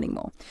and learning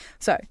more.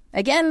 So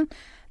again,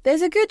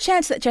 there's a good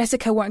chance that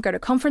Jessica won't go to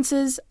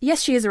conferences.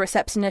 Yes, she is a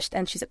receptionist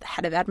and she's at the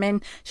head of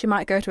admin. She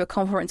might go to a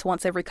conference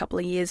once every couple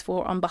of years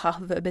on behalf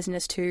of her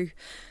business to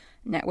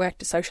network,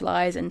 to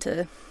socialize, and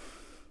to,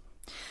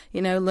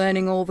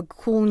 learning all the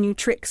cool new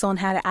tricks on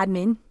how to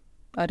admin.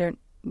 I don't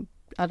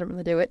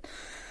really do it.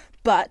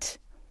 But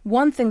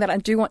one thing that I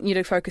do want you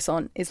to focus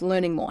on is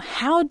learning more.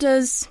 How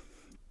does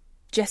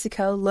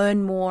Jessica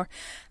learn more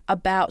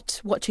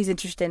about what she's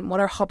interested in, what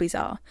her hobbies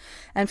are?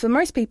 And for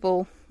most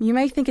people, you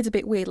may think it's a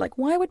bit weird, like,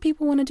 why would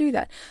people want to do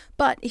that?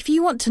 But if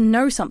you want to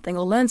know something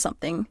or learn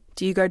something,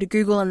 do you go to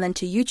Google and then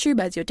to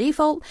YouTube as your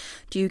default?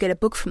 Do you get a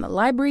book from the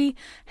library?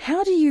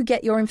 How do you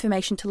get your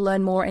information to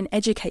learn more and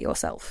educate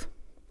yourself?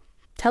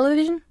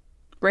 Television?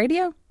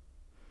 Radio?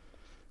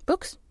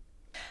 Books?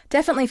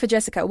 Definitely for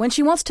Jessica, when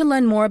she wants to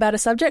learn more about a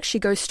subject, she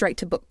goes straight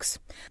to books.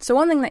 So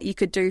one thing that you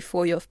could do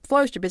for your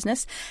floristry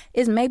business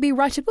is maybe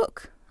write a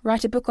book.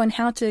 Write a book on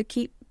how to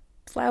keep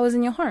flowers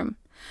in your home.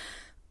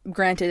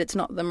 Granted, it's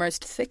not the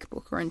most thick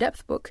book or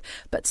in-depth book,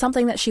 but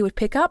something that she would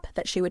pick up,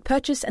 that she would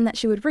purchase, and that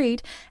she would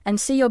read, and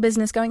see your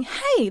business going,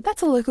 hey,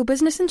 that's a local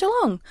business in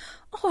Geelong.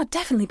 Oh, I'll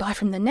definitely buy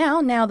from them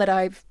now that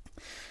I've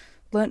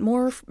learnt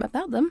more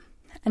about them.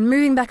 And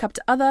moving back up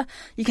to other,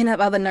 you can have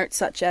other notes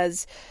such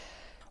as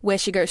where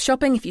she goes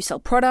shopping if you sell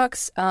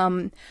products,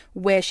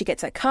 where she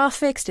gets her car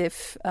fixed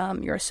if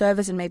you're a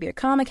service and maybe a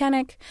car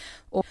mechanic,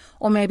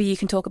 or maybe you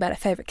can talk about her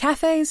favourite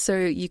cafes so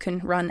you can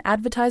run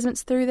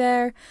advertisements through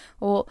there,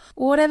 or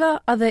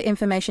whatever other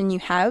information you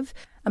have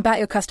about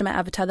your customer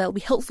avatar that will be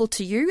helpful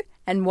to you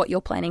and what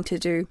you're planning to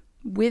do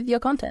with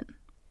your content.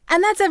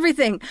 And that's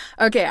everything.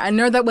 Okay, I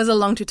know that was a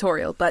long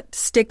tutorial, but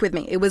stick with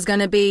me. It was going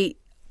to be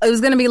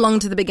long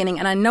to the beginning,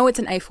 and I know it's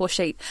an A4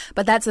 sheet,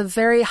 but that's a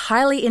very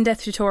highly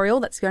in-depth tutorial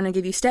that's going to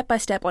give you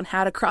step-by-step on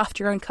how to craft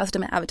your own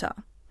customer avatar.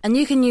 And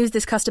you can use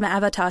this customer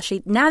avatar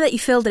sheet now that you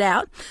filled it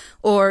out,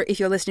 or if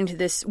you're listening to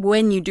this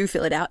when you do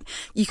fill it out,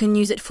 you can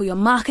use it for your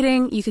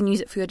marketing, you can use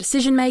it for your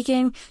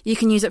decision-making, you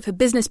can use it for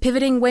business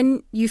pivoting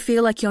when you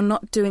feel like you're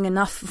not doing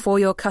enough for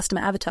your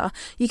customer avatar.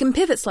 You can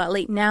pivot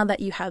slightly now that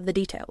you have the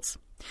details.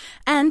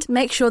 And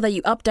make sure that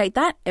you update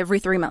that every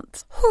 3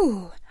 months.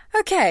 Whew.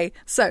 Okay,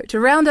 so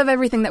to round up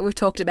everything that we've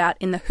talked about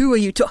in the Who Are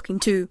You Talking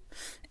To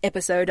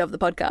episode of the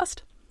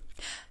podcast,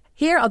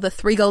 here are the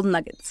 3 golden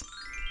nuggets.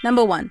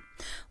 Number 1,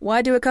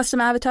 why do a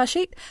customer avatar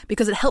sheet?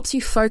 Because it helps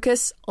you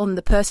focus on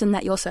the person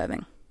that you're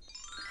serving.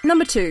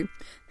 Number 2,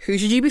 who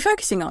should you be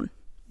focusing on?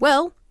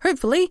 Well,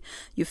 hopefully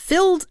you've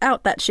filled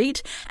out that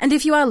sheet, and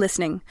if you are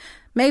listening,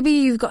 maybe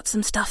you've got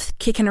some stuff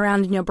kicking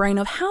around in your brain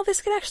of how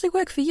this could actually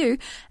work for you,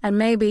 and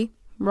maybe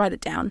write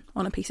it down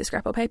on a piece of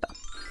scrap or paper.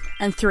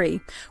 And 3,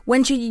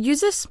 when should you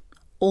use this?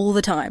 all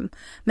the time.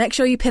 Make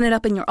sure you pin it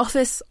up in your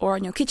office or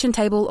on your kitchen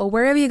table or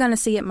wherever you're going to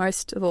see it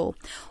most of all,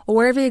 or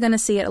wherever you're going to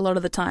see it a lot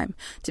of the time,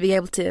 to be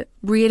able to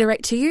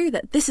reiterate to you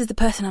that this is the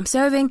person I'm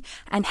serving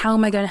and how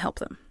am I going to help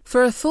them.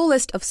 For a full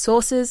list of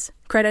sources,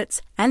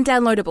 credits, and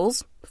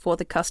downloadables for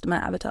the customer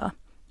avatar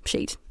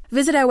sheet,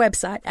 visit our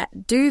website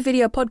at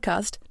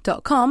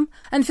dovideopodcast.com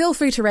and feel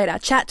free to rate our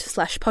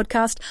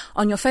chat/podcast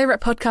on your favourite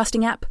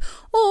podcasting app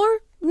or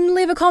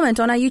leave a comment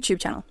on our YouTube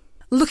channel.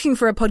 Looking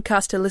for a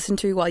podcast to listen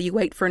to while you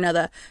wait for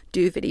another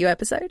Do Video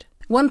episode?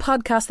 One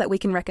podcast that we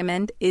can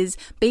recommend is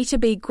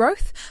B2B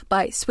Growth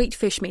by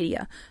Sweetfish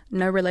Media,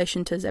 no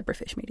relation to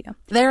Zebrafish Media.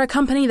 They're a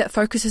company that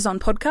focuses on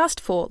podcast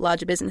for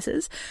larger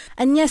businesses,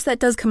 and yes, that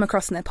does come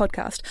across in their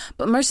podcast,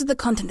 but most of the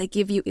content they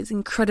give you is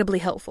incredibly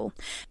helpful.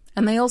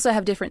 And they also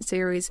have different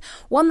series.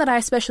 One that I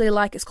especially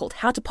like is called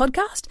How to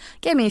Podcast.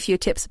 Gave me a few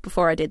tips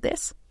before I did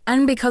this.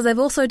 And because they've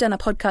also done a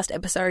podcast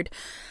episode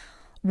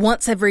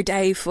once every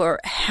day for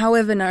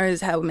however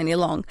knows how many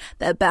long,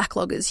 their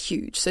backlog is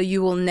huge, so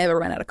you will never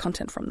run out of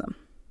content from them.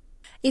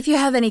 If you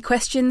have any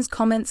questions,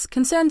 comments,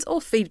 concerns, or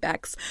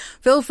feedbacks,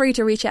 feel free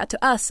to reach out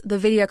to us, the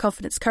Video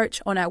Confidence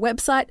Coach, on our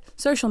website,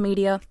 social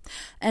media,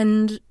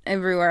 and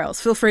everywhere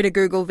else. Feel free to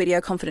Google Video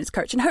Confidence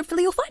Coach and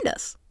hopefully you'll find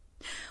us.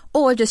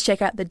 Or just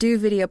check out the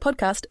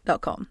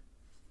dovideopodcast.com.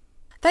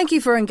 Thank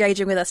you for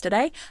engaging with us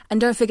today,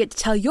 and don't forget to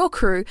tell your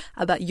crew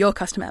about your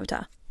custom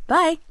avatar.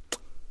 Bye!